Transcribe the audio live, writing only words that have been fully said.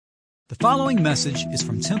The following message is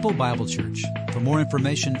from Temple Bible Church. For more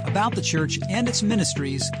information about the church and its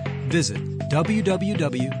ministries, visit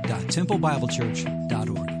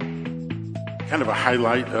www.templebiblechurch.org. Kind of a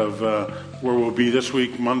highlight of where we'll be this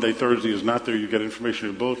week. Monday, Thursday is not there. You get information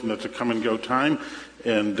in your bulletin. That's a come and go time,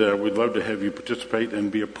 and we'd love to have you participate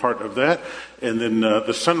and be a part of that. And then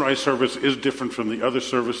the sunrise service is different from the other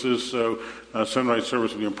services. So sunrise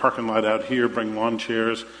service will be in parking lot out here. Bring lawn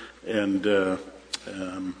chairs and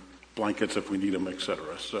blankets if we need them,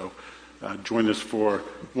 etc. So join us for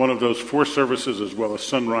one of those 4 services as well as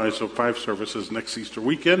sunrise, so 5 services next Easter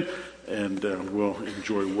weekend, and we'll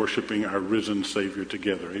enjoy worshiping our risen Savior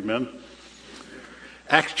together. Amen.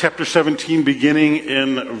 Acts chapter 17, beginning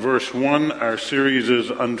in verse 1. Our series is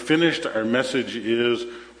Unfinished. Our message is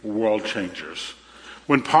World Changers.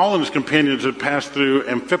 When Paul and his companions had passed through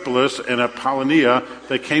Amphipolis and Apollonia,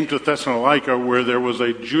 they came to Thessalonica, where there was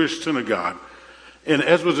a Jewish synagogue. And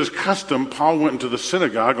as was his custom, Paul went into the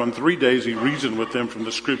synagogue. On 3 days he reasoned with them from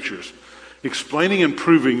the scriptures, explaining and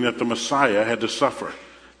proving that the Messiah had to suffer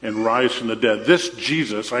and rise from the dead. This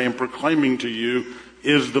Jesus I am proclaiming to you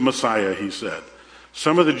is the Messiah, he said.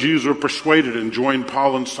 Some of the Jews were persuaded and joined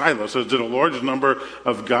Paul and Silas, as did a large number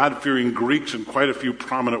of God-fearing Greeks and quite a few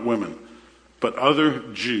prominent women. But other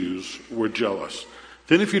Jews were jealous.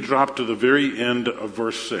 Then if you drop to the very end of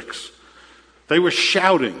verse 6, they were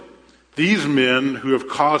shouting, "These men who have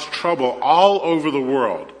caused trouble all over the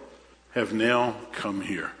world have now come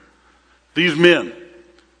here." These men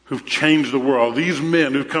who've changed the world, these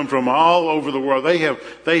men who've come from all over the world,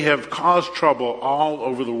 they have caused trouble all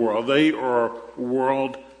over the world. They are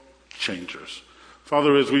world changers.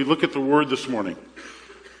 Father, as we look at the word this morning,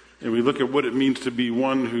 and we look at what it means to be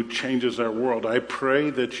one who changes our world, I pray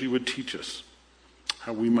that you would teach us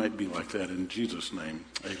how we might be like that. In Jesus' name,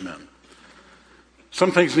 amen.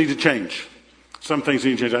 Some things need to change. Some things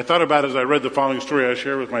need to change. I thought about as I read the following story I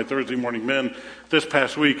shared with my Thursday morning men this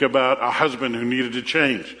past week about a husband who needed to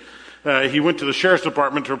change. He went to the sheriff's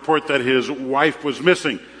department to report that his wife was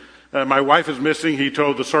missing. My wife is missing, he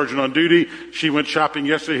told the sergeant on duty. She went shopping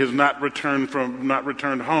yesterday, has not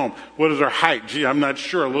returned home. What is her height? Gee, I'm not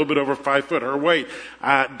sure. A little bit over 5 foot. Her weight?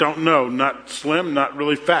 I don't know. Not slim, not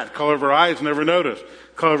really fat. Color of her eyes, never noticed.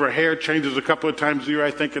 Color of her hair changes a couple of times a year.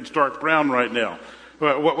 I think it's dark brown right now.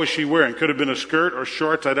 What was she wearing? Could have been a skirt or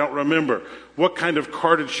shorts. I don't remember. What kind of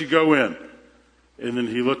car did she go in? And then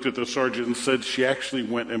he looked at the sergeant and said, she actually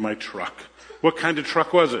went in my truck. What kind of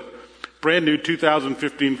truck was it? Brand new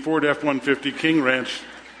 2015 Ford F-150 King Ranch.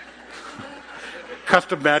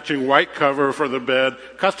 Custom matching white cover for the bed,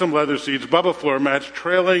 custom leather seats, Bubba floor mats,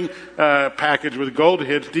 trailing package with gold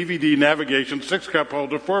hits, DVD navigation, 6-cup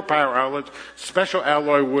holder, 4 power outlets, special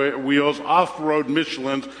alloy wheels, off-road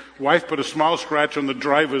Michelins. Wife put a small scratch on the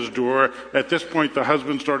driver's door. At this point, the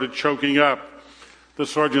husband started choking up. The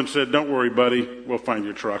sergeant said, "Don't worry, buddy. We'll find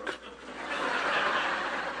your truck."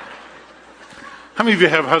 How many of you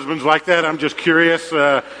have husbands like that? I'm just curious.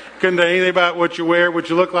 Couldn't tell anything about what you wear, what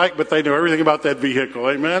you look like, but they know everything about that vehicle.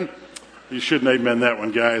 Amen? You shouldn't amen that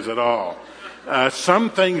one, guys, at all.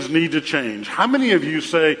 Some things need to change. How many of you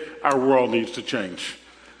say our world needs to change?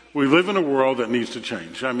 We live in a world that needs to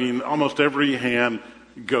change. I mean, almost every hand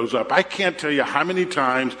goes up. I can't tell you how many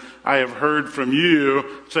times I have heard from you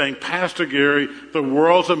saying, "Pastor Gary, the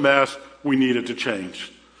world's a mess. We need it to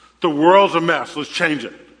change. The world's a mess. Let's change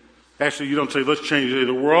it." Actually, you don't say, "Let's change it."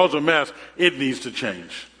 The world's a mess. It needs to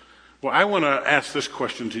change. Well, I want to ask this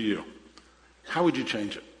question to you. How would you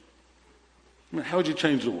change it? I mean, how would you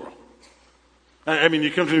change the world? I mean, you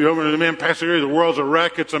come to me over and say, "Man, Pastor Gary, the world's a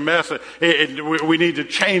wreck. It's a mess. We need to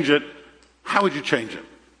change it." How would you change it?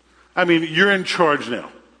 I mean, you're in charge now.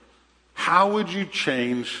 How would you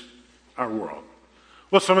change our world?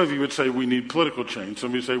 Well, some of you would say we need political change. Some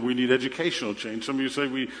of you say we need educational change. Some of you say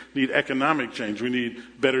we need economic change. We need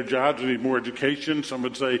better jobs. We need more education. Some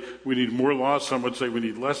would say we need more laws. Some would say we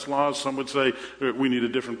need less laws. Some would say we need a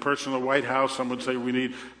different person in the White House. Some would say we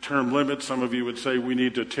need term limits. Some of you would say we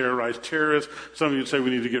need to terrorize terrorists. Some of you would say we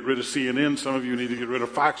need to get rid of CNN. Some of you need to get rid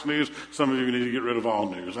of Fox News. Some of you need to get rid of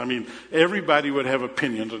all news. I mean, everybody would have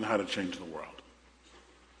opinions on how to change the world.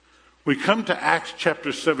 We come to Acts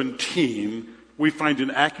chapter 17. We find an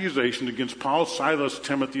accusation against Paul, Silas,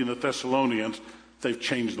 Timothy, and the Thessalonians. They've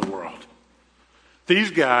changed the world. These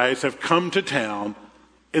guys have come to town,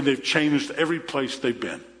 and they've changed every place they've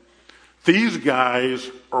been. These guys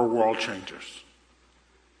are world changers.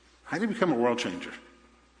 How do you become a world changer?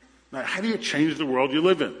 Now, how do you change the world you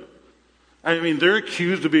live in? I mean, they're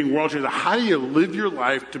accused of being world changers. How do you live your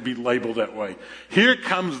life to be labeled that way? Here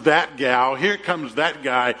comes that gal. Here comes that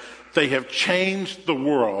guy. They have changed the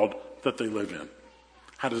world that they live in.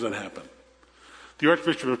 How does that happen? The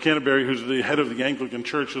Archbishop of Canterbury, who's the head of the Anglican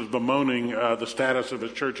Church, was bemoaning the status of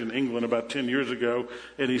his church in England about 10 years ago,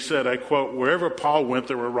 and he said, I quote, "Wherever Paul went,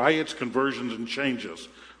 there were riots, conversions, and changes.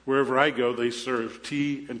 Wherever I go, they serve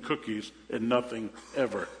tea and cookies, and nothing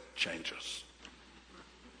ever changes."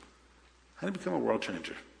 How do you become a world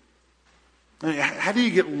changer? How do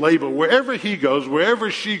you get labeled? Wherever he goes,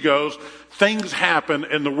 wherever she goes, things happen,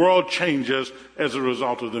 and the world changes as a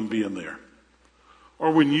result of them being there. Or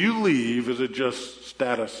when you leave, is it just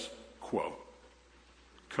status quo?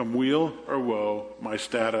 Come weal or woe, my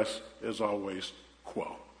status is always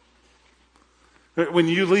quo. When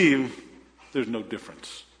you leave, there's no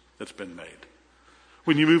difference that's been made.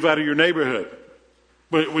 When you move out of your neighborhood,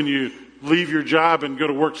 when you leave your job and go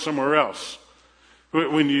to work somewhere else,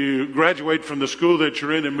 when you graduate from the school that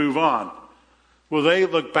you're in and move on, will they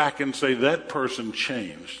look back and say, that person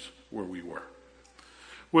changed where we were?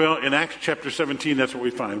 Well, in Acts chapter 17, that's what we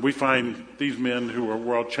find. We find these men who are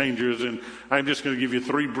world changers, and I'm just going to give you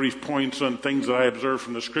 3 brief points on things that I observed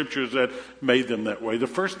from the scriptures that made them that way. The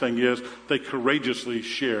first thing is they courageously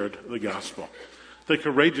shared the gospel. They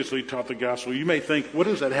courageously taught the gospel. You may think, what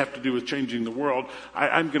does that have to do with changing the world?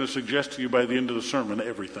 I'm going to suggest to you by the end of the sermon,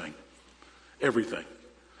 everything. Everything.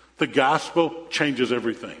 The gospel changes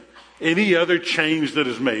everything. Any other change that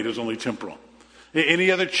is made is only temporal.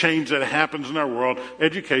 Any other change that happens in our world,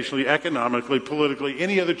 educationally, economically, politically,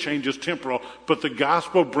 any other change is temporal, but the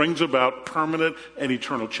gospel brings about permanent and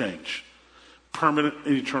eternal change. Permanent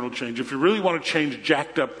and eternal change. If you really want to change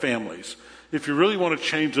jacked up families, if you really want to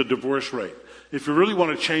change the divorce rate, if you really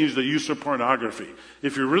want to change the use of pornography,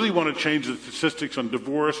 if you really want to change the statistics on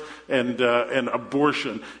divorce and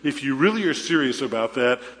abortion, if you really are serious about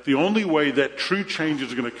that, the only way that true change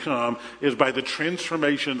is going to come is by the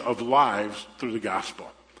transformation of lives through the gospel.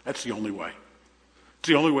 That's the only way. It's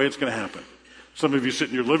the only way it's going to happen. Some of you sit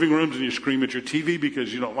in your living rooms and you scream at your TV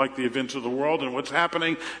because you don't like the events of the world and what's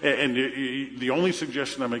happening. And the only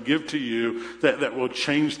suggestion I'm going to give to you that will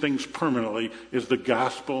change things permanently is the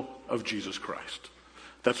gospel of Jesus Christ.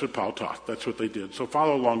 That's what Paul taught. That's what they did. So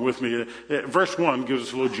follow along with me. Verse 1 gives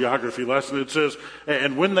us a little geography lesson. It says,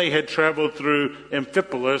 and when they had traveled through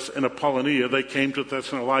Amphipolis and Apollonia, they came to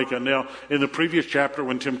Thessalonica. Now, in the previous chapter,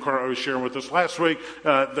 when Tim Carr was sharing with us last week,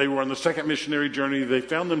 they were on the second missionary journey. They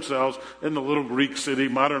found themselves in the little Greek city,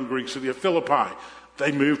 modern Greek city of Philippi.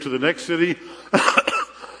 They moved to the next city,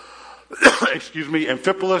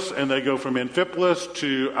 Amphipolis, and they go from Amphipolis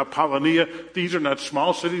to Apollonia. These are not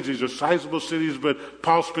small cities, these are sizable cities, but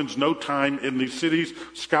Paul spends no time in these cities.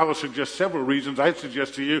 Scholars suggest several reasons. I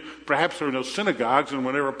suggest to you, perhaps there were no synagogues, and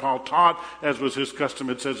whenever Paul taught, as was his custom,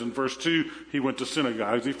 it says in verse 2, he went to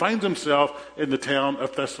synagogues. He finds himself in the town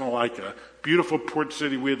of Thessalonica. Beautiful port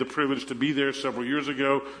city. We had the privilege to be there several years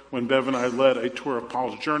ago when Bev and I led a tour of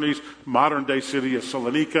Paul's journeys. Modern day city of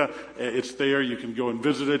Salonika. It's there. You can go and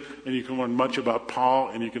visit it, and you can learn much about Paul,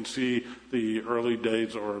 and you can see the early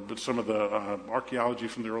days or some of the archaeology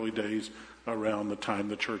from the early days around the time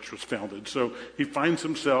the church was founded. So he finds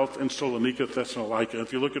himself in Salonika, Thessalonica.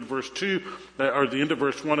 If you look at verse 2, or the end of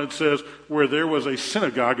verse 1, it says, where there was a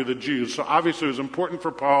synagogue of the Jews. So obviously it was important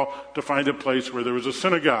for Paul to find a place where there was a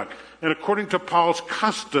synagogue. And according to Paul's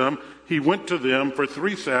custom, he went to them for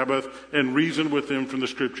 3 Sabbaths and reasoned with them from the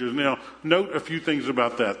scriptures. Now, note a few things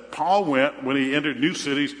about that. Paul went, when he entered new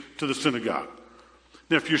cities, to the synagogue.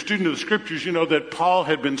 Now, if you're a student of the scriptures, you know that Paul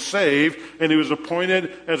had been saved and he was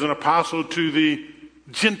appointed as an apostle to the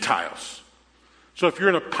Gentiles. So if you're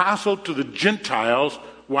an apostle to the Gentiles,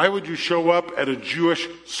 why would you show up at a Jewish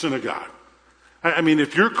synagogue? I mean,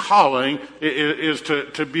 if your calling is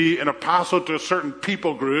to be an apostle to a certain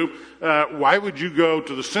people group, why would you go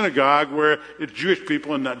to the synagogue where it's Jewish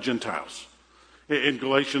people and not Gentiles? In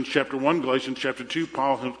Galatians chapter 1, Galatians chapter 2,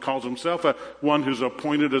 Paul calls himself one who's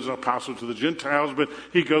appointed as an apostle to the Gentiles, but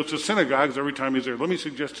he goes to synagogues every time he's there. Let me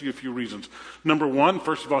suggest to you a few reasons. Number one,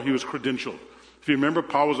 first of all, he was credentialed. If you remember,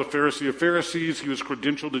 Paul was a Pharisee of Pharisees. He was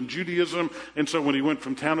credentialed in Judaism. And so when he went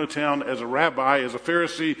from town to town as a rabbi, as a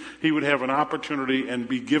Pharisee, he would have an opportunity and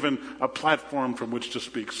be given a platform from which to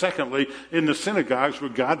speak. Secondly, in the synagogues were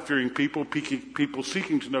God-fearing people, people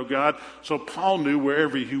seeking to know God. So Paul knew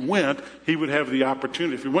wherever he went, he would have the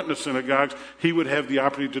opportunity. If he went into synagogues, he would have the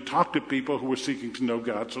opportunity to talk to people who were seeking to know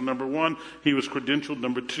God. So number one, he was credentialed.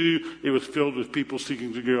 Number two, it was filled with people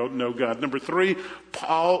seeking to know God. Number three,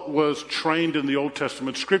 Paul was trained in the Old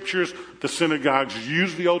Testament scriptures. The synagogues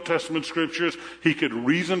used the Old Testament scriptures. He could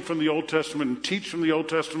reason from the Old Testament and teach from the Old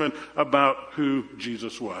Testament about who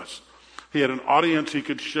Jesus was. He had an audience he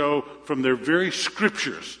could show from their very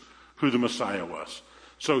scriptures who the Messiah was.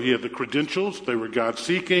 So he had the credentials. They were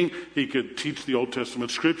God-seeking. He could teach the Old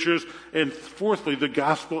Testament scriptures. And fourthly, the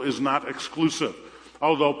gospel is not exclusive.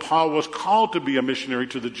 Although Paul was called to be a missionary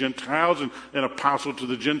to the Gentiles and an apostle to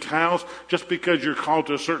the Gentiles, just because you're called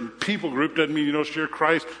to a certain people group doesn't mean you don't share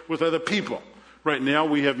Christ with other people. Right now,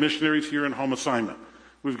 we have missionaries here in home assignment.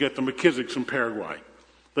 We've got the McKissicks in Paraguay.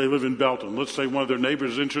 They live in Belton. Let's say one of their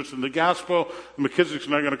neighbors is interested in the gospel. The McKissick's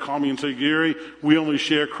not going to call me and say, Gary, we only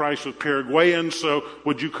share Christ with Paraguayans, so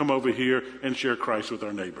would you come over here and share Christ with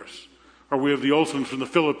our neighbors? Or we have the Olsons from the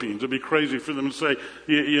Philippines. It'd be crazy for them to say,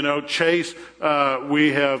 Chase,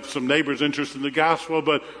 we have some neighbors interested in the gospel,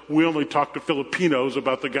 but we only talk to Filipinos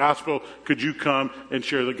about the gospel. Could you come and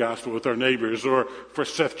share the gospel with our neighbors? Or for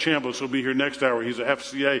Seth Chambliss, who'll be here next hour. He's a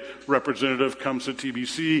FCA representative, comes to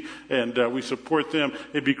TBC, and we support them.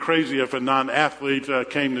 It'd be crazy if a non-athlete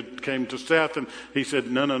came to Seth and he said,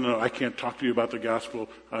 no, I can't talk to you about the gospel.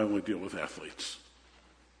 I only deal with athletes.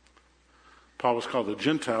 Paul was called the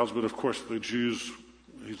Gentiles, but of course the Jews,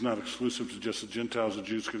 he's not exclusive to just the Gentiles. The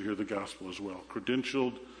Jews could hear the gospel as well.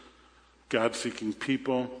 Credentialed, God-seeking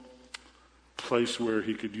people, place where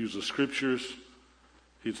he could use the scriptures.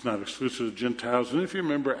 He's not exclusive to Gentiles. And if you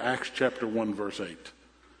remember Acts chapter 1, verse 8,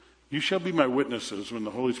 you shall be my witnesses when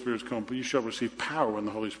the Holy Spirit comes upon you. You shall receive power when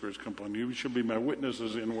the Holy Spirit comes upon you. You shall be my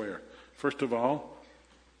witnesses in where? First of all,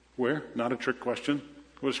 where? Not a trick question.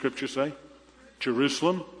 What does Scripture say?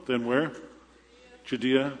 Jerusalem. Then where?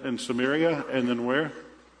 Judea and Samaria, and then where?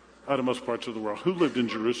 Uttermost parts of the world. Who lived in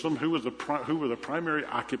Jerusalem? Who were the primary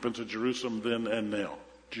occupants of Jerusalem then and now?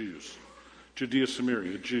 Jews. Judea,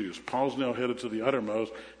 Samaria, Jews. Paul's now headed to the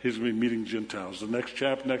uttermost. He's going to be meeting Gentiles. The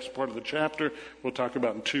next part of the chapter, we'll talk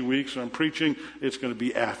about in 2 weeks. I'm preaching. It's going to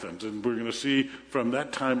be Athens, and we're going to see from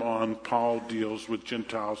that time on, Paul deals with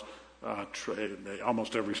Gentiles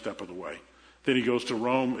almost every step of the way. Then he goes to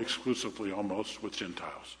Rome exclusively, almost with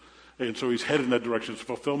Gentiles. And so he's headed in that direction. It's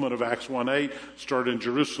fulfillment of Acts 1:8, started in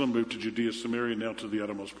Jerusalem, moved to Judea, Samaria, now to the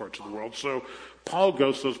uttermost parts of the world. So Paul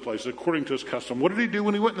goes to those places according to his custom. What did he do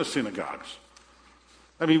when he went in the synagogues?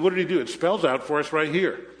 I mean, what did he do? It spells out for us right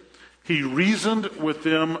here. He reasoned with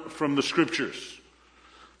them from the scriptures.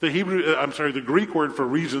 The Greek word for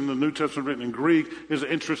reason, the New Testament written in Greek, is an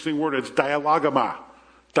interesting word. It's dialogema.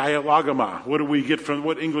 Dialogema.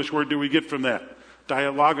 What English word do we get from that?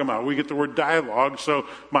 Dialogema. We get the word dialogue. So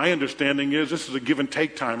my understanding is this is a give and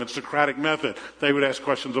take time. It's Socratic method. They would ask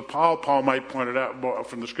questions of Paul. Paul might point it out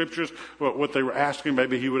from the scriptures what they were asking.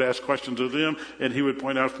 Maybe he would ask questions of them, and he would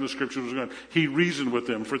point out from the scriptures. He reasoned with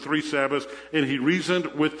them for 3 Sabbaths, and he reasoned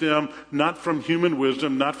with them not from human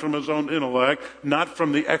wisdom, not from his own intellect, not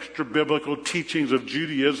from the extra biblical teachings of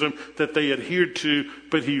Judaism that they adhered to,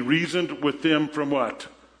 but he reasoned with them from what?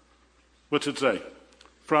 What's it say?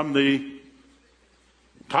 From the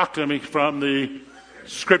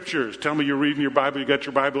scriptures. Tell me you're reading your Bible. You got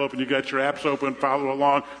your Bible open. You got your apps open. Follow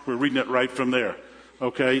along. We're reading it right from there.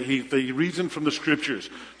 Okay? He reasoned from the scriptures.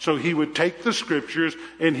 So he would take the scriptures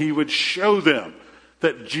and he would show them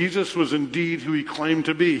that Jesus was indeed who he claimed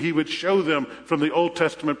to be. He would show them from the Old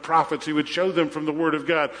Testament prophets. He would show them from the Word of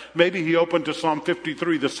God. Maybe he opened to Psalm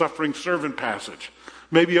 53, the suffering servant passage.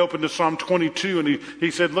 Maybe he opened to Psalm 22 and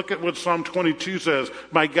he said, look at what Psalm 22 says.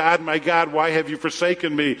 My God, why have you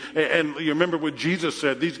forsaken me? And you remember what Jesus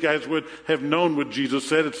said. These guys would have known what Jesus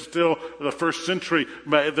said. It's still the first century,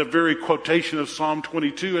 the very quotation of Psalm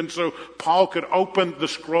 22. And so Paul could open the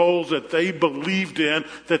scrolls that they believed in,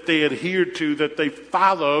 that they adhered to, that they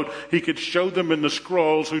followed. He could show them in the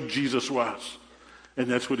scrolls who Jesus was. And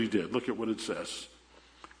that's what he did. Look at what it says.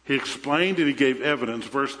 He explained and he gave evidence,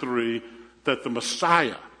 verse 3, that the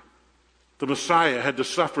Messiah had to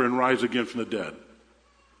suffer and rise again from the dead.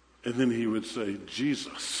 And then he would say,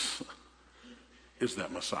 Jesus is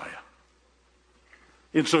that Messiah.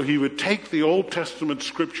 And so he would take the Old Testament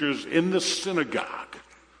scriptures in the synagogue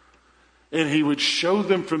and he would show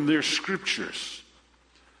them from their scriptures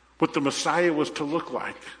what the Messiah was to look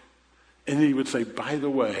like. And he would say, by the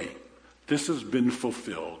way, this has been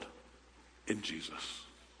fulfilled in Jesus.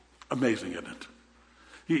 Amazing, isn't it?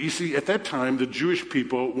 You see, at that time, the Jewish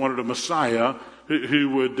people wanted a Messiah who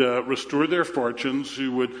would restore their fortunes,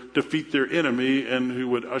 who would defeat their enemy, and who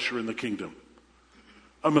would usher in the kingdom.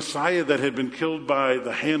 A Messiah that had been killed by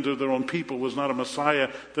the hands of their own people was not a Messiah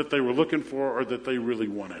that they were looking for or that they really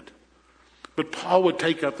wanted. But Paul would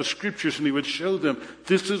take out the scriptures and he would show them,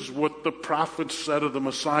 this is what the prophets said of the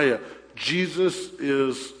Messiah. Jesus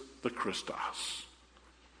is the Christos.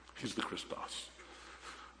 He's the Christos.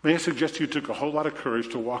 May I suggest to you it took a whole lot of courage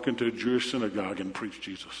to walk into a Jewish synagogue and preach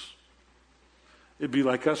Jesus. It'd be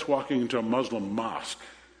like us walking into a Muslim mosque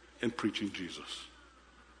and preaching Jesus.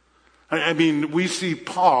 I mean, we see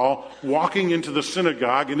Paul walking into the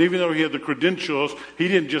synagogue, and even though he had the credentials, he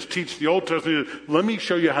didn't just teach the Old Testament. Let me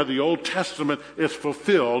show you how the Old Testament is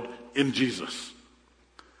fulfilled in Jesus.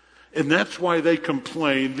 And that's why they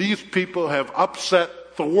complain. These people have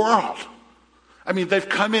upset the world. I mean, they've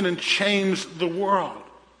come in and changed the world.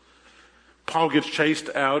 Paul gets chased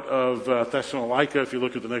out of Thessalonica. If you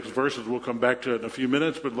look at the next verses, we'll come back to it in a few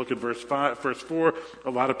minutes, but look at verse 4. A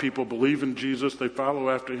lot of people believe in Jesus. They follow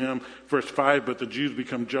after him. Verse 5, but the Jews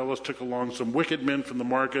become jealous, took along some wicked men from the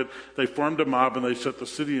market. They formed a mob, and they set the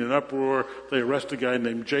city in an uproar. They arrest a guy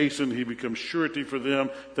named Jason. He becomes surety for them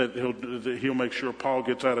that he'll make sure Paul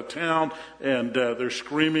gets out of town. And they're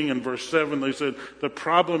screaming. In verse 7, they said, the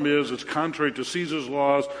problem is, it's contrary to Caesar's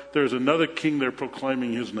laws. There's another king they're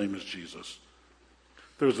proclaiming. His name is Jesus.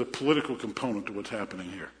 There's a political component to what's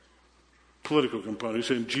happening here. Political component. He's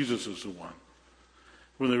saying Jesus is the one.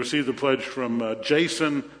 When they receive the pledge from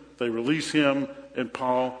Jason, they release him, and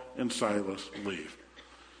Paul and Silas leave.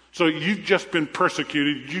 So you've just been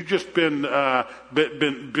persecuted. You've just been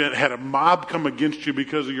had a mob come against you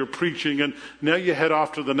because of your preaching, and now you head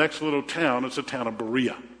off to the next little town. It's the town of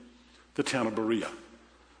Berea. The town of Berea.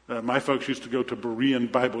 My folks used to go to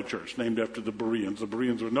Berean Bible Church, named after the Bereans. The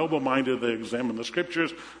Bereans were noble-minded. They examined the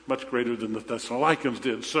Scriptures much greater than the Thessalonians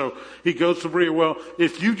did. So he goes to Berea. Well,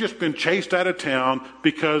 if you've just been chased out of town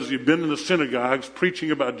because you've been in the synagogues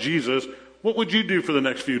preaching about Jesus, what would you do for the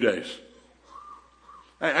next few days?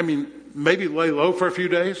 I mean, maybe lay low for a few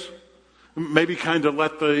days? Maybe kind of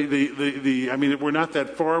let I mean, we're not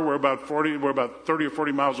that far. We're about 30 or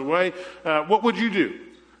 40 miles away. What would you do?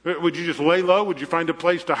 Would you just lay low? Would you find a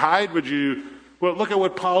place to hide? Well, look at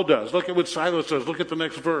what Paul does. Look at what Silas does. Look at the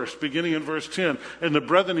next verse, beginning in verse 10. And the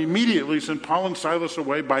brethren immediately sent Paul and Silas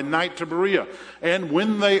away by night to Berea. And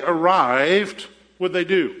when they arrived, what'd they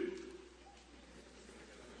do?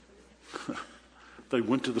 They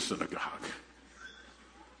went to the synagogue.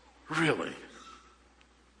 Really?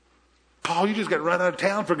 Paul, you just got run out of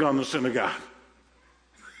town for going to the synagogue.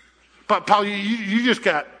 But Paul, you just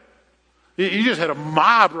had a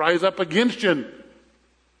mob rise up against you.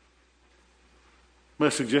 I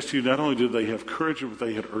suggest to you, not only did they have courage, but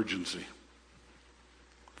they had urgency.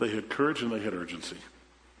 They had courage and they had urgency.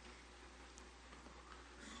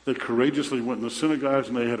 They courageously went in the synagogues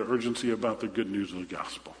and they had urgency about the good news of the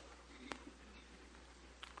gospel.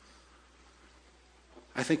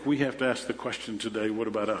 I think we have to ask the question today, what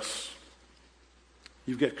about us?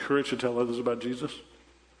 You've got courage to tell others about Jesus?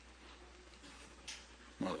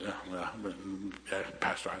 Well,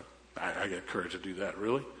 Pastor, I got courage to do that.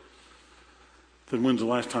 Really? Then when's the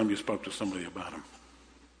last time you spoke to somebody about him?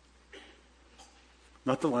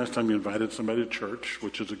 Not the last time you invited somebody to church,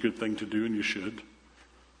 which is a good thing to do and you should.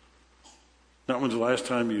 Not when's the last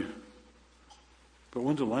time but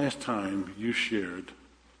when's the last time you shared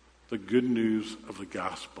the good news of the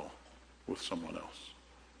gospel with someone else?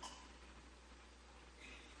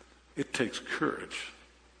 It takes courage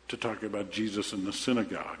to talk about Jesus in the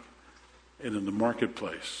synagogue and in the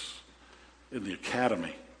marketplace, in the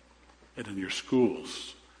academy, and in your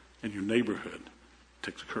schools, in your neighborhood. It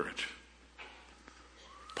takes courage.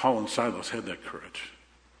 Paul and Silas had that courage.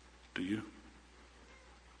 Do you?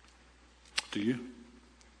 Do you?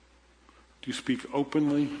 Do you speak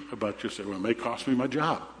openly about yourself? Well, it may cost me my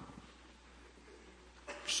job.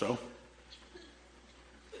 So?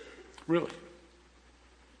 Really?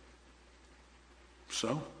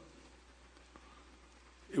 So?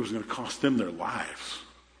 It was going to cost them their lives.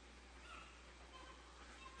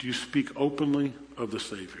 Do you speak openly of the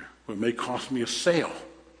Savior? Well, it may cost me a sale.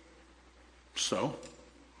 So?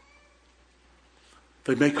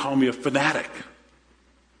 They may call me a fanatic.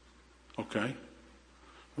 Okay?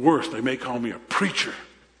 Worse, they may call me a preacher.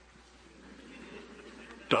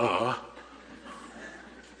 Duh.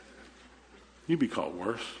 You'd be called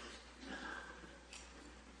worse.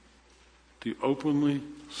 Do you openly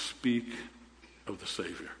speak of the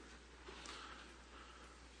Savior?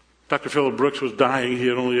 Dr. Philip Brooks was dying. He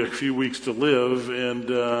had only a few weeks to live, and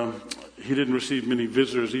he didn't receive many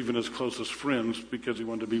visitors, even his closest friends, because he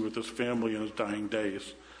wanted to be with his family in his dying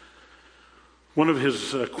days. One of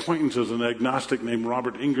his acquaintances, an agnostic named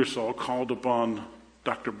Robert Ingersoll, called upon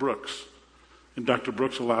Dr. Brooks, and Dr.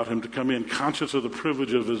 Brooks allowed him to come in. Conscious of the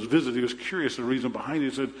privilege of his visit, he was curious of the reason behind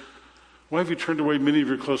it. He said, "Why have you turned away many of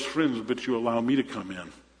your close friends, but you allow me to come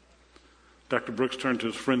in?" Dr. Brooks turned to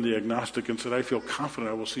his friend, the agnostic, and said, "I feel confident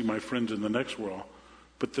I will see my friends in the next world,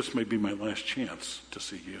 but this may be my last chance to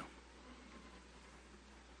see you."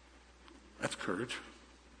 That's courage.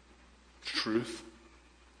 It's truth.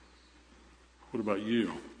 What about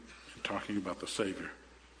you in talking about the Savior?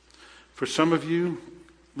 For some of you,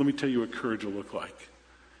 Let me tell you what courage will look like.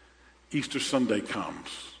 Easter Sunday comes.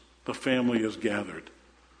 The family is gathered.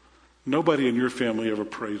 Nobody in your family ever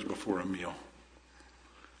prays before a meal.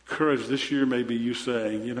 Courage this year may be you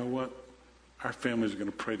saying, you know what? Our family's going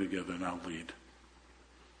to pray together and I'll lead.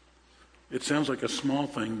 It sounds like a small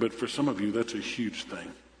thing, but for some of you, that's a huge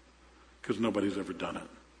thing because nobody's ever done it.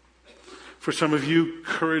 For some of you,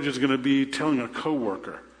 courage is going to be telling a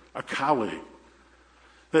coworker, a colleague.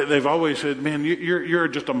 They've always said, man, you're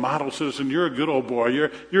just a model citizen. You're a good old boy.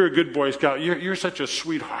 You're a good Boy Scout. You're such a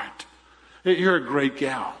sweetheart. You're a great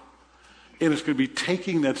gal. And it's going to be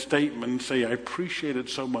taking that statement and say, I appreciate it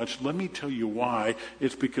so much. Let me tell you why.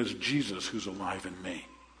 It's because Jesus who's alive in me.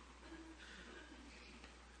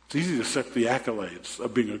 It's easy to accept the accolades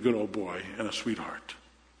of being a good old boy and a sweetheart.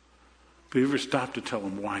 But have you ever stopped to tell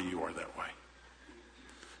them why you are that way?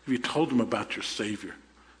 Have you told them about your Savior?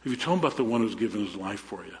 Have you told them about the one who's given his life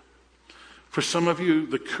for you? For some of you,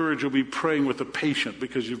 the courage will be praying with a patient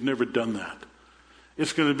because you've never done that.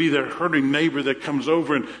 It's going to be that hurting neighbor that comes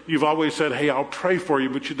over and you've always said, hey, I'll pray for you,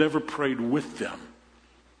 but you never prayed with them.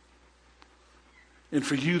 And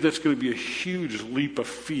for you, that's going to be a huge leap of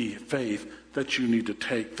faith that you need to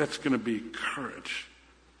take. That's going to be courage.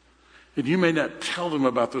 And you may not tell them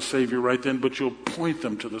about the Savior right then, but you'll point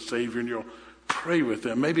them to the Savior and you'll pray with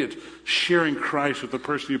them. Maybe it's sharing Christ with the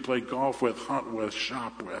person you play golf with, hunt with,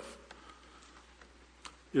 shop with.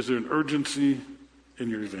 Is there an urgency in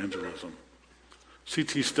your evangelism?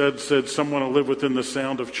 C.T. Studd said, some want to live within the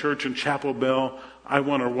sound of church and chapel bell. I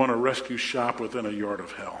want to rescue shop within a yard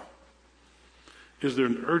of hell. Is there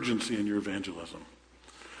an urgency in your evangelism?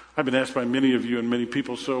 I've been asked by many of you and many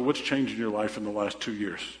people, so what's changed in your life in the last 2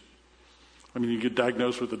 years? I mean, you get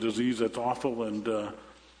diagnosed with a disease that's awful and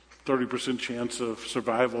 30% chance of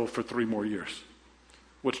survival for 3 more years.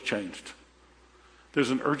 What's changed?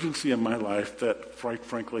 There's an urgency in my life that,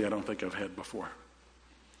 frankly, I don't think I've had before.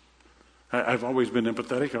 I've always been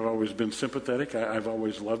empathetic. I've always been sympathetic. I've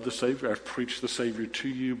always loved the Savior. I've preached the Savior to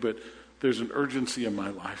you, but there's an urgency in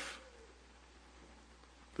my life.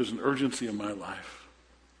 There's an urgency in my life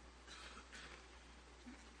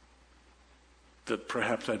that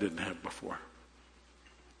perhaps I didn't have before.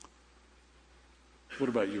 What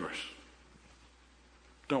about yours?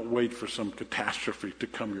 Don't wait for some catastrophe to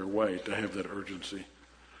come your way to have that urgency.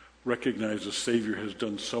 Recognize the Savior has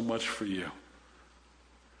done so much for you.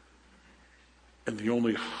 And the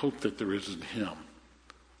only hope that there is in him.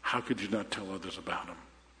 How could you not tell others about him?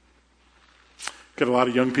 Got a lot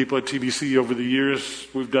of young people at TBC over the years.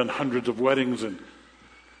 We've done hundreds of weddings, and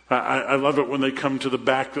I love it when they come to the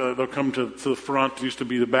back. They'll come to the front. It used to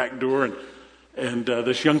be the back door, and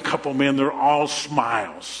this young couple, man, they're all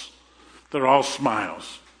smiles. They're all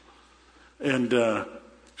smiles. And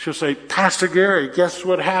she'll say, Pastor Gary, guess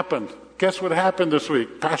what happened? Guess what happened this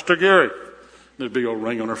week? Pastor Gary. There's a big old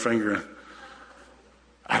ring on her finger.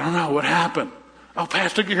 I don't know what happened. Oh,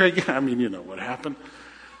 Pastor Gary, I mean, you know what happened.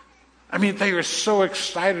 I mean, they are so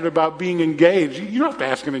excited about being engaged. You don't have to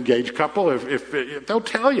ask an engaged couple if they'll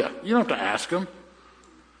tell you. You don't have to ask them.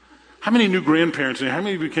 How many new grandparents, how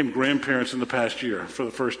many became grandparents in the past year for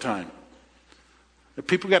the first time? Have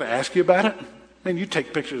people got to ask you about it? Man, you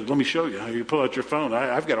take pictures. Let me show you how you pull out your phone.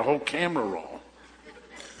 I've got a whole camera roll.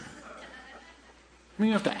 I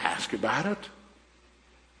mean, you don't have to ask about it.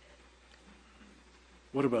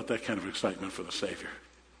 What about that kind of excitement for the Savior?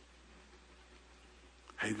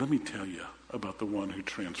 Hey, let me tell you about the one who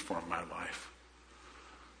transformed my life.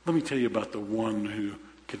 Let me tell you about the one who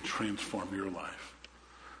can transform your life.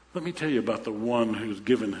 Let me tell you about the one who's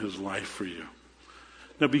given his life for you.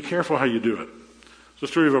 Now, be careful how you do it. It's the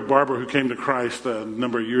story of a barber who came to Christ a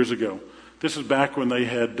number of years ago. This is back when they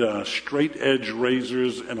had straight-edge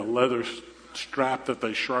razors and a leather strap that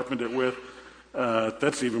they sharpened it with.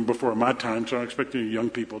 That's even before my time, so I'm expecting young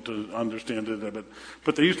people to understand it.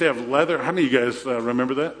 But they used to have leather. How many of you guys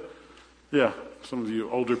remember that? Yeah, some of you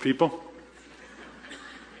older people.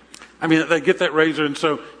 I mean, they get that razor, and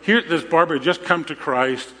so here this barber had just come to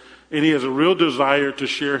Christ, and he has a real desire to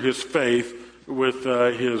share his faith with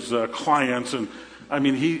his clients. And I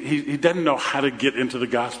mean, he doesn't know how to get into the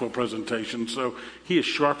gospel presentation, so he is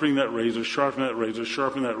sharpening that razor, sharpening that razor,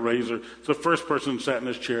 sharpening that razor. It's the first person sat in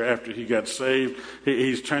his chair after he got saved.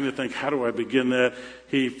 He's trying to think, how do I begin that?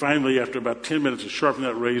 He finally, after about 10 minutes of sharpening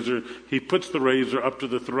that razor, he puts the razor up to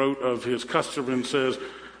the throat of his customer and says,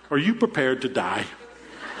 "Are you prepared to die?"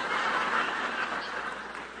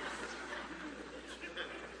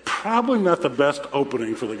 Probably not the best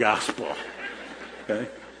opening for the gospel. Okay?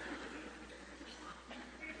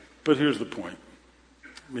 But here's the point.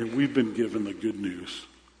 I mean, we've been given the good news.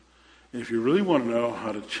 And if you really want to know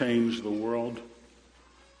how to change the world,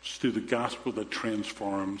 It's through the gospel that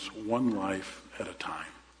transforms one life at a time.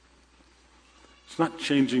 It's not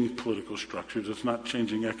changing political structures. It's not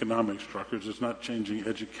changing economic structures. It's not changing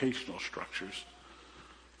educational structures.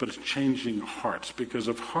 But it's changing hearts, because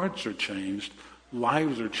if hearts are changed,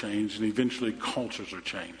 lives are changed, and eventually cultures are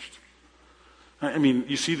changed. I mean,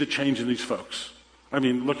 you see the change in these folks. I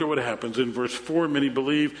mean, look at what happens. In verse 4, many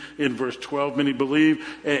believe. In verse 12, many believe.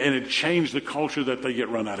 And it changed the culture that they get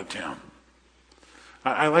run out of town.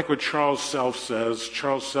 I like what Charles Self says.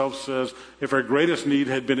 Charles Self says, if our greatest need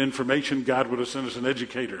had been information, God would have sent us an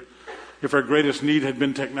educator. If our greatest need had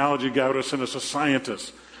been technology, God would have sent us a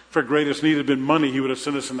scientist. If our greatest need had been money, he would have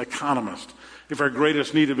sent us an economist. If our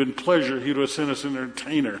greatest need had been pleasure, he would have sent us an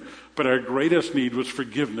entertainer. But our greatest need was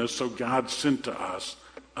forgiveness, so God sent to us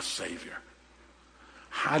a Savior.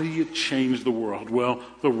 How do you change the world? Well,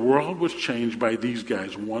 the world was changed by these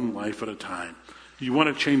guys, one life at a time. You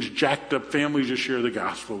want to change jacked up families, you share the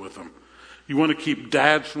gospel with them. You want to keep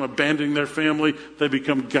dads from abandoning their family, they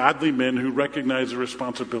become godly men who recognize their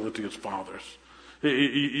responsibility as fathers.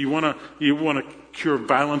 You want to cure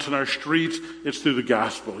violence in our streets, it's through the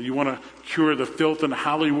gospel. You want to cure the filth in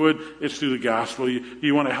Hollywood, it's through the gospel.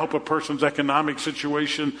 You want to help a person's economic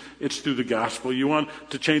situation, it's through the gospel. You want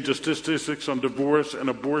to change the statistics on divorce and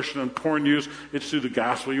abortion and porn use, it's through the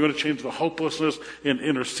gospel. You want to change the hopelessness in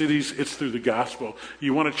inner cities, it's through the gospel.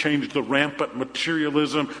 You want to change the rampant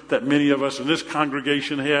materialism that many of us in this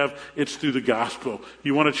congregation have, it's through the gospel.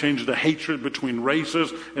 You want to change the hatred between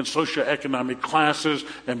races and socioeconomic classes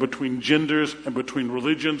and between genders and between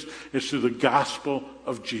religions, it's through the gospel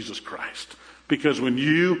of Jesus Christ. Because when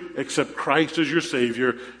you accept Christ as your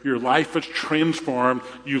Savior, your life is transformed.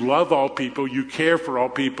 You love all people. You care for all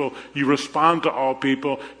people. You respond to all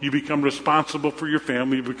people. You become responsible for your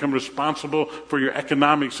family. You become responsible for your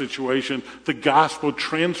economic situation. The gospel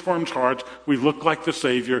transforms hearts. We look like the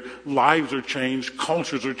Savior. Lives are changed.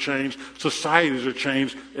 Cultures are changed. Societies are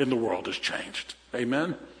changed. And the world is changed.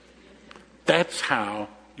 Amen? That's how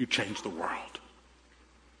you change the world.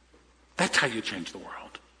 That's how you change the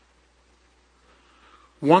world.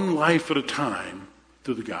 One life at a time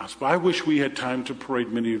through the gospel. I wish we had time to parade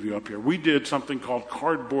many of you up here. We did something called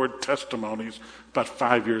cardboard testimonies about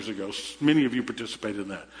 5 years ago. Many of you participated in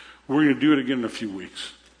that. We're going to do it again in a few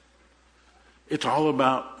weeks. It's all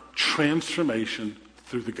about transformation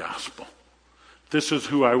through the gospel. This is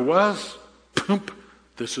who I was. Boom.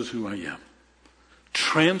 This is who I am.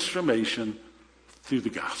 Transformation through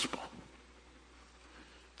the gospel.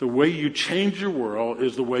 The way you change your world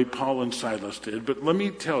is the way Paul and Silas did. But let me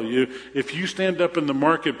tell you, if you stand up in the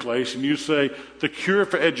marketplace and you say, the cure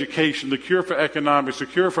for education, the cure for economics, the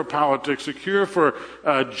cure for politics, the cure for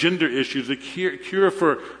gender issues, the cure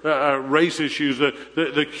for race issues,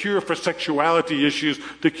 the cure for sexuality issues,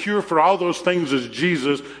 the cure for all those things is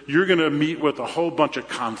Jesus, you're going to meet with a whole bunch of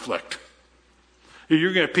conflict.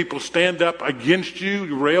 You're going to have people stand up against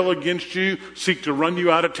you, rail against you, seek to run you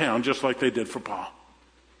out of town, just like they did for Paul.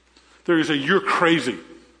 They're going to say, you're crazy.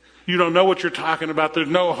 You don't know what you're talking about. There's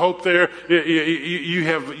no hope there. You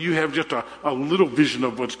have just a little vision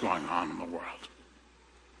of what's going on in the world.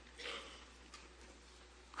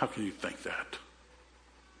 How can you think that?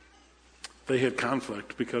 They had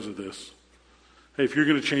conflict because of this. Hey, if you're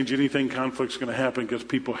going to change anything, conflict's going to happen because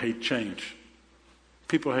people hate change.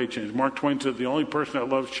 People hate change. Mark Twain said the only person that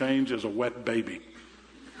loves change is a wet baby.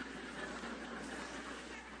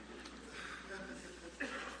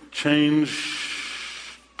 Change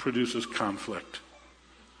produces conflict.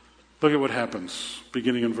 Look at what happens,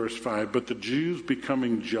 beginning in verse 5. But the Jews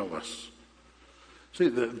becoming jealous. See,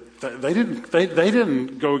 they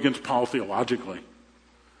didn't go against Paul theologically.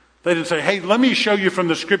 They didn't say, hey, let me show you from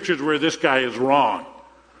the scriptures where this guy is wrong.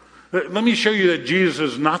 Let me show you that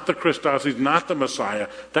Jesus is not the Christos, he's not the Messiah.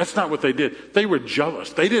 That's not what they did. They were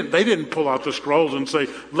jealous. They didn't pull out the scrolls and say,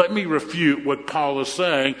 let me refute what Paul is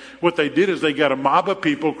saying. What they did is they got a mob of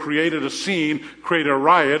people, created a scene, created a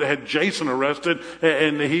riot, had Jason arrested,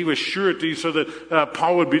 and he was surety so that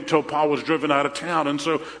Paul would be till Paul was driven out of town. And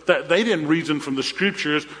so that they didn't reason from the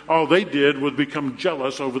scriptures. All they did was become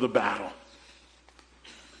jealous over the battle.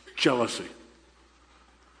 Jealousy.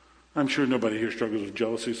 I'm sure nobody here struggles with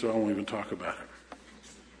jealousy, so I won't even talk about it.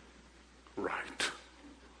 Right.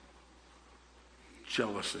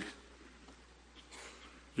 Jealousy.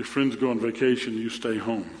 Your friends go on vacation, you stay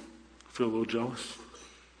home. Feel a little jealous?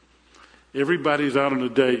 Everybody's out on a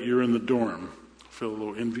date, you're in the dorm. Feel a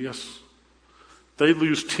little envious? They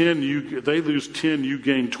lose 10, you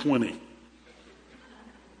gain 20.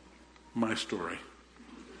 My story.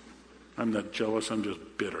 I'm not jealous, I'm just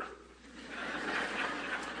bitter.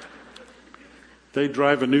 They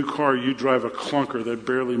drive a new car, you drive a clunker that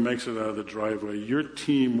barely makes it out of the driveway. Your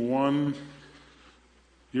team won,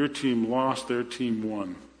 your team lost, their team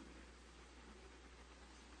won.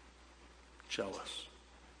 Jealous.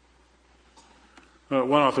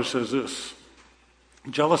 One author says this: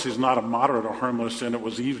 jealousy is not a moderate or harmless sin. It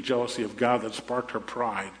was Eve's jealousy of God that sparked her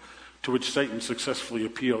pride, to which Satan successfully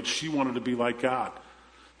appealed. She wanted to be like God,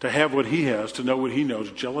 to have what he has, to know what he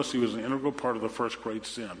knows. Jealousy was an integral part of the first great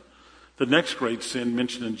sin. The next great sin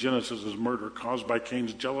mentioned in Genesis is murder, caused by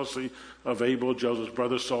Cain's jealousy of Abel. Joseph's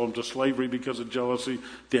brother sold him to slavery because of jealousy.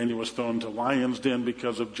 Daniel was thrown into lion's den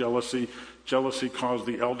because of jealousy. Jealousy caused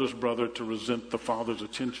the eldest brother to resent the father's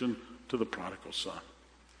attention to the prodigal son.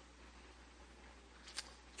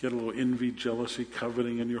 Get a little envy, jealousy,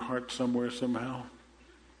 coveting in your heart somewhere, somehow.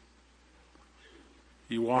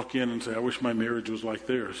 You walk in and say, I wish my marriage was like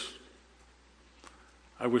theirs.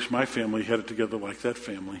 I wish my family had it together like that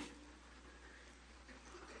family.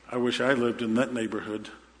 I wish I lived in that neighborhood.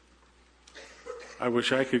 I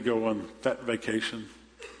wish I could go on that vacation.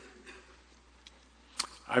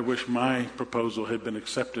 I wish my proposal had been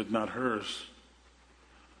accepted, not hers.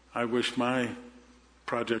 I wish my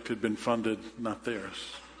project had been funded, not theirs.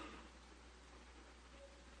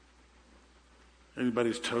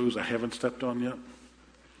 Anybody's toes I haven't stepped on yet?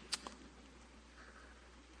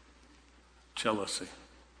 Jealousy.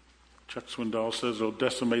 Chuck Swindoll says it'll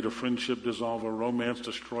decimate a friendship, dissolve a romance,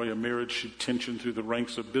 destroy a marriage, shoot tension through the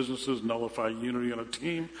ranks of businesses, nullify unity on a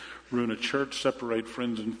team, ruin a church, separate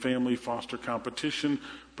friends and family, foster competition,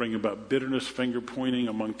 bring about bitterness, finger-pointing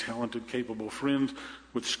among talented, capable friends.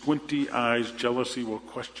 With squinty eyes, jealousy will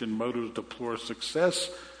question motives, deplore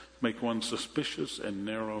success, make one suspicious and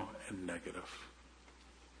narrow and negative.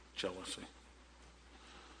 Jealousy.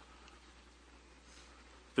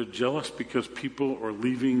 They're jealous because people are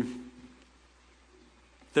leaving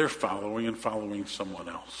their following and following someone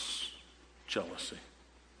else. Jealousy.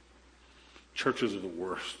 Churches are the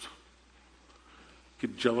worst.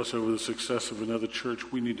 Get jealous over the success of another church.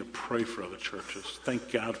 We need to pray for other churches.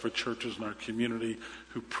 Thank God for churches in our community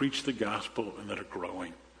who preach the gospel and that are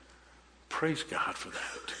growing. Praise God for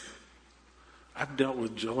that. I've dealt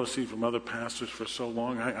with jealousy from other pastors for so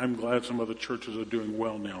long. I'm glad some other churches are doing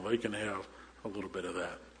well now. They can have a little bit of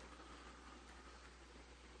that.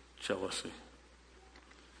 Jealousy.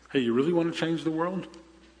 Hey, you really want to change the world?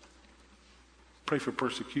 Pray for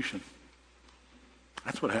persecution.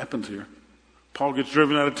 That's what happens here. Paul gets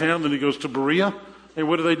driven out of town, then he goes to Berea. And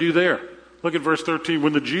what do they do there? Look at verse 13.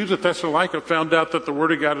 When the Jews at Thessalonica found out that the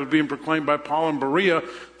word of God was being proclaimed by Paul in Berea,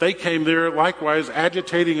 they came there likewise,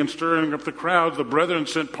 agitating and stirring up the crowds. The brethren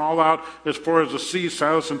sent Paul out as far as the sea.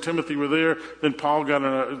 Silas and Timothy were there. Then Paul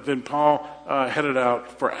headed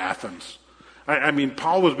out for Athens. I mean,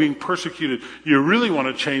 Paul was being persecuted. You really want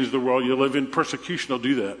to change the world you live in, persecution will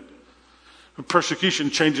do that. Persecution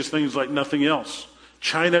changes things like nothing else.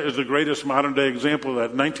 China is the greatest modern day example of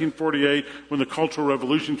that. In 1948, when the Cultural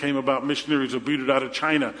Revolution came about, missionaries were booted out of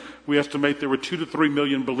China. We estimate there were 2 to 3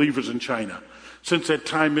 million believers in China. Since that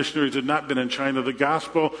time, missionaries had not been in China. The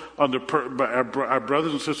gospel, under our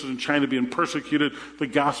brothers and sisters in China being persecuted, the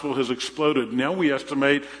gospel has exploded. Now we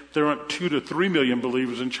estimate there aren't 2 to 3 million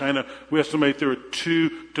believers in China. We estimate there are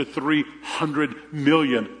 2 to 300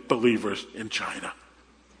 million believers in China.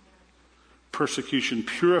 Persecution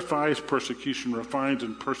purifies, persecution refines,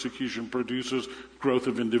 and persecution produces growth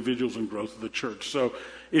of individuals and growth of the church. So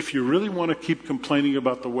if you really want to keep complaining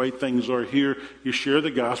about the way things are here, you share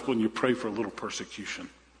the gospel and you pray for a little persecution.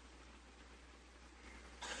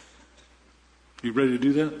 You ready to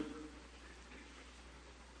do that?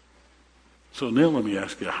 So now let me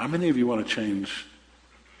ask you, how many of you want to change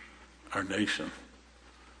our nation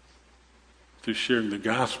through sharing the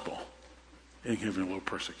gospel and giving a little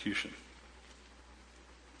persecution?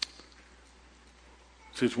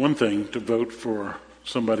 See, it's one thing to vote for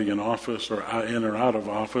somebody in office or in or out of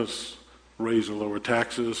office, raise or lower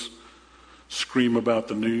taxes, scream about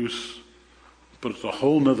the news, but it's a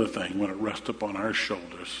whole nother thing when it rests upon our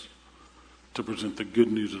shoulders to present the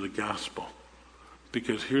good news of the gospel.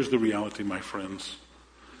 Because here's the reality, my friends.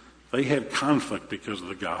 They had conflict because of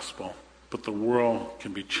the gospel, but the world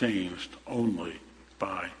can be changed only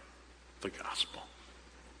by the gospel.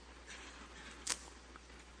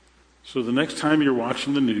 So the next time you're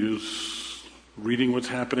watching the news, reading what's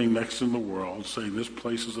happening next in the world, saying this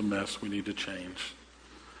place is a mess, we need to change,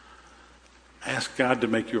 ask God to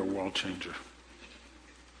make you a world changer.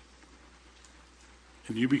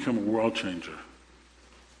 And you become a world changer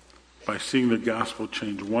by seeing the gospel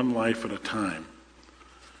change one life at a time,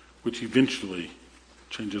 which eventually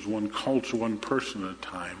changes one culture, one person at a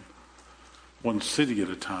time, one city at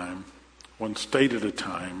a time, one state at a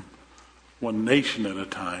time, one nation at a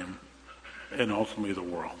time, and ultimately the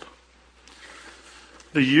world.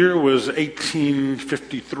 The year was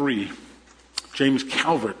 1853. James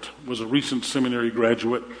Calvert was a recent seminary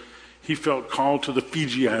graduate. He felt called to the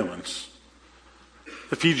Fiji Islands.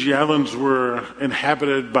 The Fiji Islands were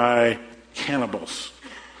inhabited by cannibals.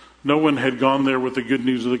 No one had gone there with the good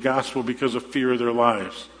news of the gospel because of fear of their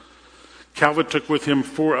lives. Calvert took with him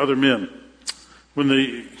 4 other men. When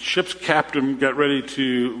the ship's captain got ready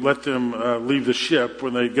to let them leave the ship,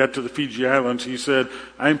 when they got to the Fiji Islands, he said,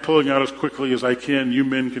 "I'm pulling out as quickly as I can. You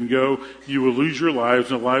men can go. You will lose your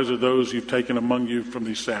lives and the lives of those you've taken among you from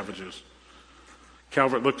these savages."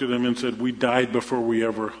 Calvert looked at him and said, "We died before we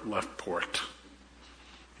ever left port."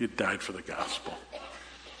 He had died for the gospel.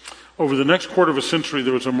 Over the next quarter of a century,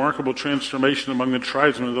 there was a remarkable transformation among the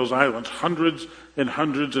tribesmen of those islands. Hundreds and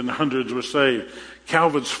hundreds and hundreds were saved.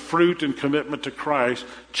 Calvert's fruit and commitment to Christ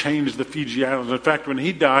changed the Fiji Islands. In fact, when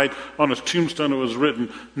he died, on his tombstone it was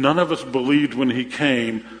written, "None of us believed when he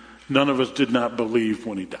came. None of us did not believe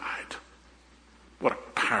when he died." What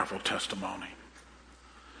a powerful testimony.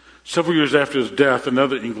 Several years after his death,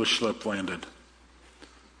 another English ship landed.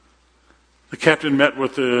 The captain met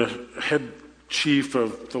with the head chief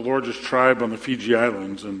of the largest tribe on the Fiji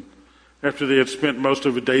Islands, and after they had spent most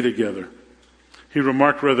of a day together, he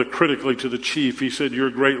remarked rather critically to the chief. He said, "You're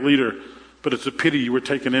a great leader, but it's a pity you were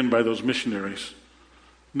taken in by those missionaries.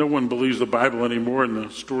 No one believes the Bible anymore and the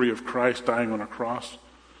story of Christ dying on a cross.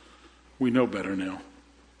 We know better now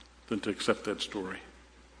than to accept that story."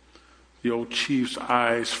 The old chief's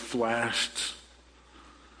eyes flashed.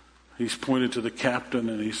 He's pointed to the captain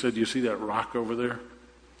and he said, "You see that rock over there?"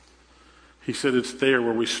 He said, "It's there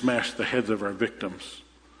where we smashed the heads of our victims.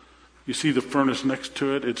 You see the furnace next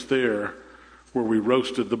to it? It's there where we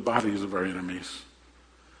roasted the bodies of our enemies.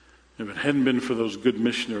 If it hadn't been for those good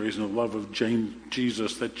missionaries and the love of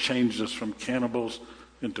Jesus that changed us from cannibals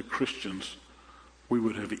into Christians, we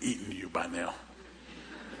would have eaten you by now."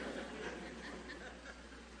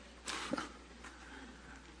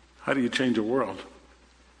 How do you change a world?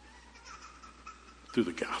 Through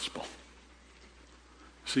the gospel.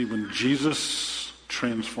 See, when Jesus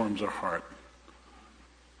transforms a heart,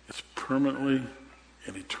 it's permanently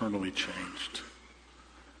and eternally changed.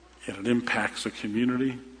 And it impacts a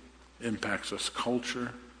community, impacts a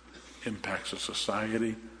culture, impacts a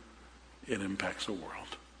society, it impacts a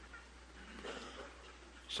world.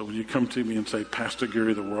 So when you come to me and say, "Pastor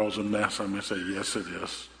Gary, the world's a mess," I'm going to say, "Yes, it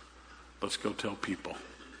is. Let's go tell people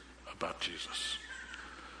about Jesus."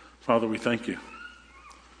 Father, we thank you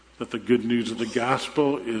that the good news of the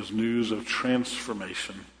gospel is news of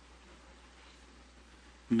transformation,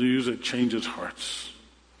 news that changes hearts.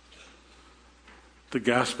 The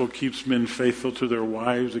gospel keeps men faithful to their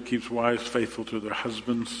wives. It keeps wives faithful to their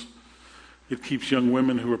husbands. It keeps young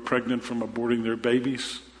women who are pregnant from aborting their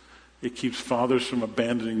babies. It keeps fathers from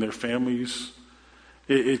abandoning their families.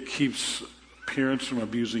 It keeps parents from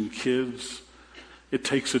abusing kids. It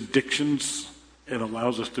takes addictions and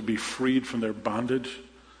allows us to be freed from their bondage.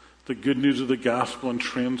 The good news of the gospel and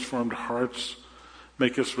transformed hearts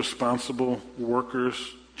make us responsible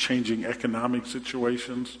workers, changing economic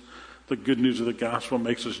situations. The good news of the gospel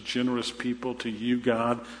makes us generous people to you,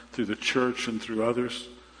 God, through the church and through others.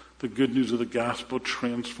 The good news of the gospel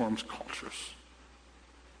transforms cultures.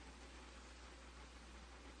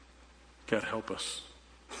 God, help us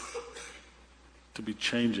to be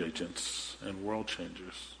change agents and world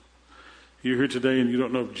changers. You're here today and you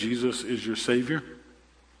don't know if Jesus is your Savior.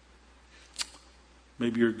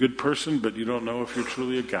 Maybe you're a good person, but you don't know if you're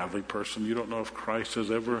truly a godly person. You don't know if Christ has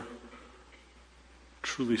ever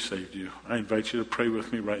truly saved you. I invite you to pray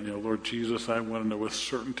with me right now. Lord Jesus, I want to know with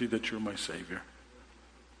certainty that you're my Savior.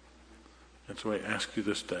 And so I ask you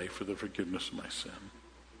this day for the forgiveness of my sin.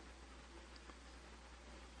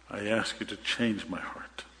 I ask you to change my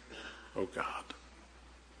heart, oh God.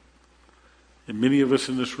 And many of us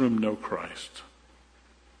in this room know Christ.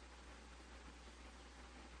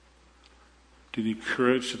 Do you need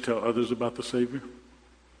courage to tell others about the Savior?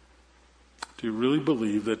 Do you really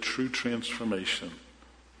believe that true transformation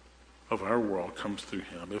of our world comes through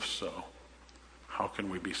him? If so, how can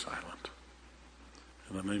we be silent?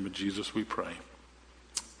 In the name of Jesus we pray.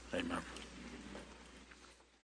 Amen.